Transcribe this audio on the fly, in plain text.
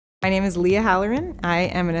My name is Lia Halloran. I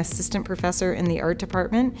am an assistant professor in the art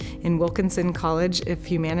department in Wilkinson College of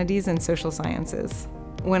Humanities and Social Sciences.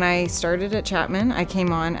 When I started at Chapman, I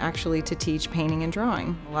came on actually to teach painting and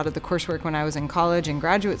drawing. A lot of the coursework when I was in college and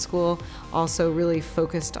graduate school also really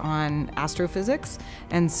focused on astrophysics.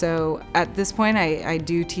 And so at this point, I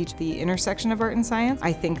do teach the intersection of art and science.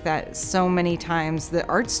 I think that so many times the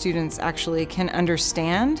art students actually can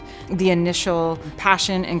understand the initial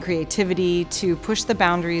passion and creativity to push the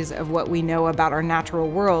boundaries of what we know about our natural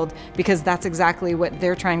world, because that's exactly what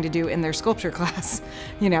they're trying to do in their sculpture class.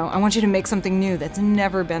 You know, I want you to make something new that's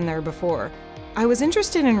never been there before. I was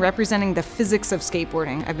interested in representing the physics of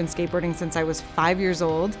skateboarding. I've been skateboarding since I was 5 years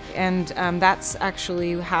old, and that's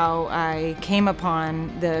actually how I came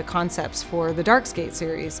upon the concepts for the Dark Skate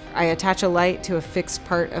series. I attach a light to a fixed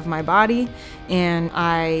part of my body, and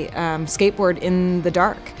I skateboard in the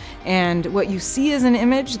dark. And what you see is an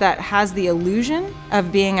image that has the illusion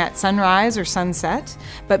of being at sunrise or sunset,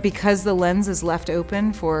 but because the lens is left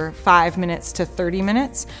open for 5 minutes to 30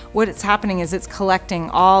 minutes, what it's happening is it's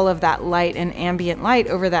collecting all of that light and ambient light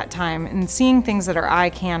over that time and seeing things that our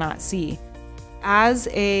eye cannot see. As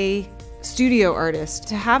a studio artist,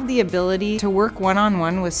 to have the ability to work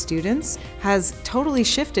one-on-one with students has totally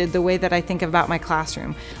shifted the way that I think about my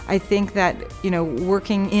classroom. I think that,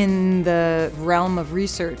 working in the realm of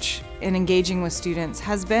research and engaging with students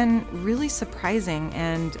has been really surprising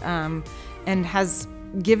and has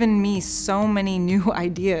given me so many new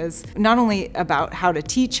ideas, not only about how to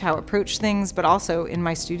teach, how to approach things, but also in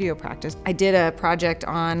my studio practice. I did a project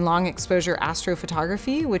on long exposure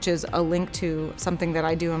astrophotography, which is a link to something that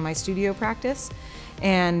I do in my studio practice.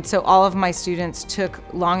 And so all of my students took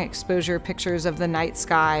long exposure pictures of the night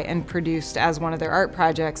sky and produced as one of their art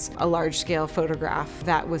projects a large scale photograph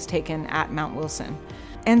that was taken at Mount Wilson.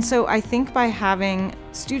 And so I think by having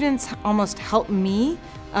students almost help me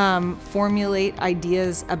formulate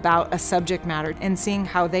ideas about a subject matter and seeing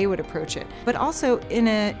how they would approach it, but also in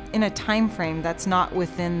a time frame that's not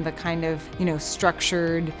within the kind of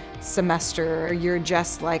structured semester. You're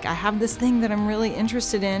just like, I have this thing that I'm really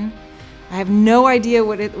interested in. I have no idea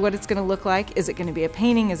what it's going to look like. Is it going to be a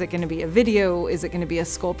painting? Is it going to be a video? Is it going to be a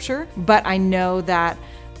sculpture? But I know that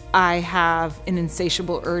I have an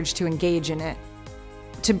insatiable urge to engage in it.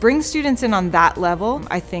 To bring students in on that level,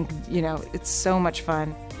 I think, it's so much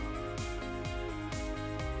fun.